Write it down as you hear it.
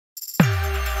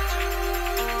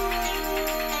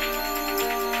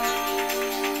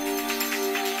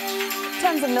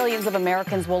and millions of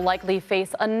Americans will likely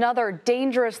face another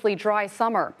dangerously dry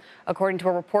summer. According to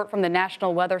a report from the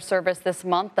National Weather Service this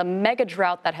month, the mega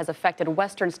drought that has affected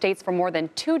western states for more than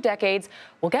 2 decades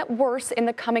will get worse in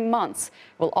the coming months.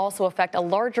 It will also affect a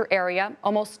larger area,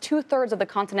 almost 2/3 of the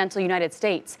continental United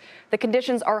States. The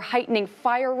conditions are heightening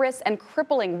fire risks and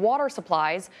crippling water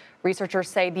supplies. Researchers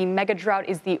say the mega drought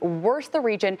is the worst the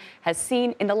region has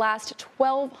seen in the last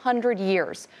 1,200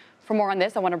 years. For more on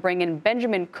this, I want to bring in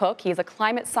Benjamin Cook. He is a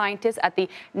climate scientist at the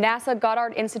NASA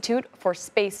Goddard Institute for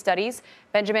Space Studies.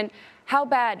 Benjamin, how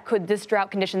bad could this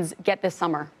drought conditions get this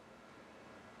summer?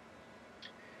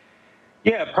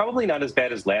 Yeah, probably not as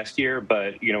bad as last year,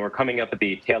 but we're coming up at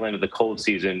the tail end of the cold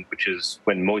season, which is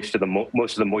when most of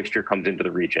the moisture comes into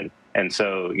the region. And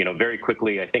so, very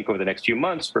quickly, I think over the next few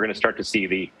months, we're going to start to see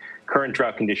the current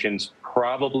drought conditions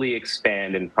probably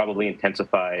expand and probably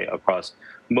intensify across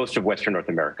most of Western North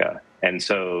America. And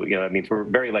so, that means we're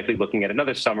very likely looking at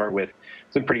another summer with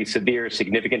some pretty severe,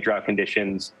 significant drought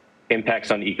conditions, impacts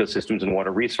on ecosystems and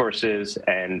water resources,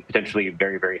 and potentially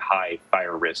very, very high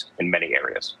fire risk in many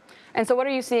areas. And so what are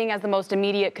you seeing as the most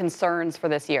immediate concerns for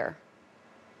this year?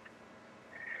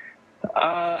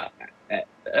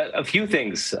 A few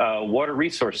things. Water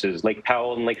resources, Lake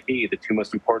Powell and Lake Mead, the two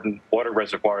most important water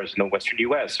reservoirs in the western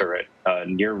U.S., are at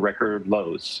near record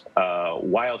lows.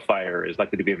 Wildfire is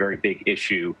likely to be a very big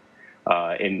issue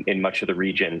in much of the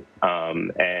region.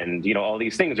 And all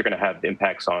these things are going to have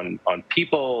impacts on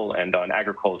people and on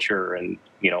agriculture and,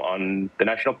 on the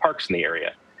national parks in the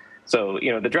area. So,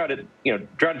 the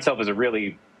drought itself is a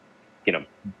really,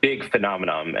 big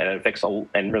phenomenon, and it affects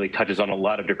and really touches on a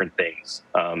lot of different things.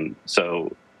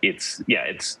 So it's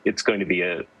going to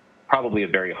be probably a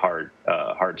very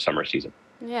hard summer season.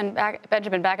 Yeah, and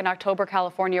Benjamin, back in October,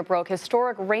 California broke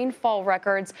historic rainfall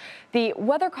records. The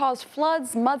weather caused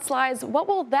floods, mudslides. What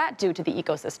will that do to the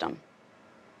ecosystem?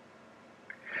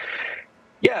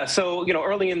 Yeah, so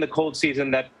early in the cold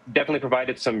season, that definitely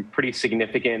provided some pretty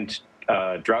significant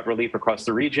drought relief across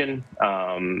the region,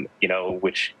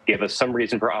 which gave us some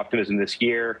reason for optimism this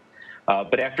year.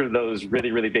 But after those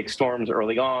really, really big storms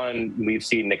early on, we've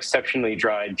seen exceptionally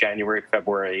dry January,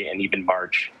 February, and even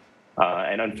March.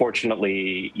 And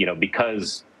unfortunately,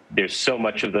 because there's so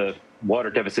much of the water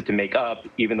deficit to make up,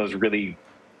 even those really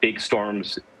big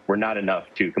storms were not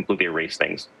enough to completely erase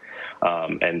things.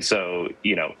 And so,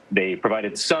 they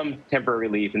provided some temporary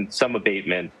relief and some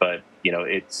abatement, but,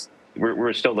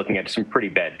 we're still looking at some pretty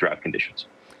bad drought conditions.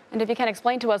 And if you can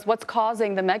explain to us what's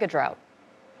causing the mega drought?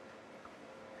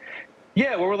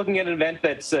 Yeah, well, we're looking at an event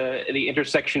that's the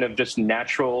intersection of just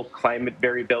natural climate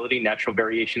variability, natural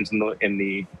variations in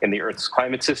the Earth's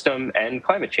climate system, and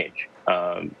climate change.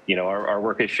 Our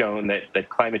work has shown that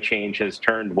climate change has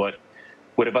turned what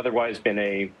would have otherwise been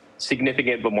a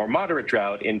significant but more moderate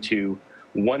drought into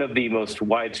one of the most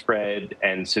widespread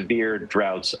and severe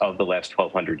droughts of the last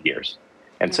 1,200 years.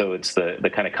 And so it's the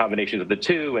kind of combination of the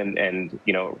two and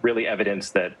really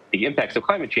evidence that the impacts of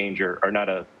climate change are not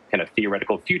a kind of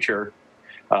theoretical future,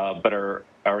 but are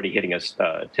already hitting us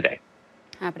today.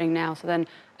 Happening now. So then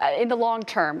in the long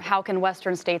term, how can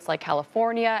Western states like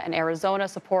California and Arizona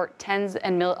support tens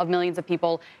of millions of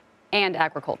people and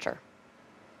agriculture?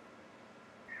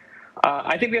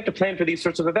 I think we have to plan for these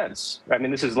sorts of events. I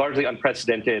mean, this is largely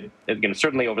unprecedented,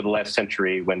 certainly over the last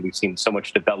century when we've seen so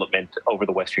much development over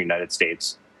the Western United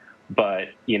States. But,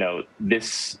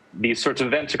 these sorts of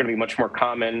events are going to be much more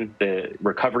common. The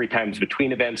recovery times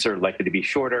between events are likely to be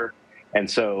shorter. And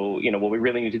so, what we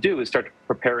really need to do is start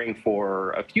preparing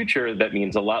for a future that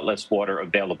means a lot less water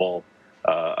available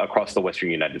across the Western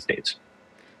United States.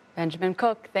 Benjamin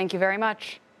Cook, thank you very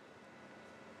much.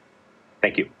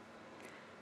 Thank you.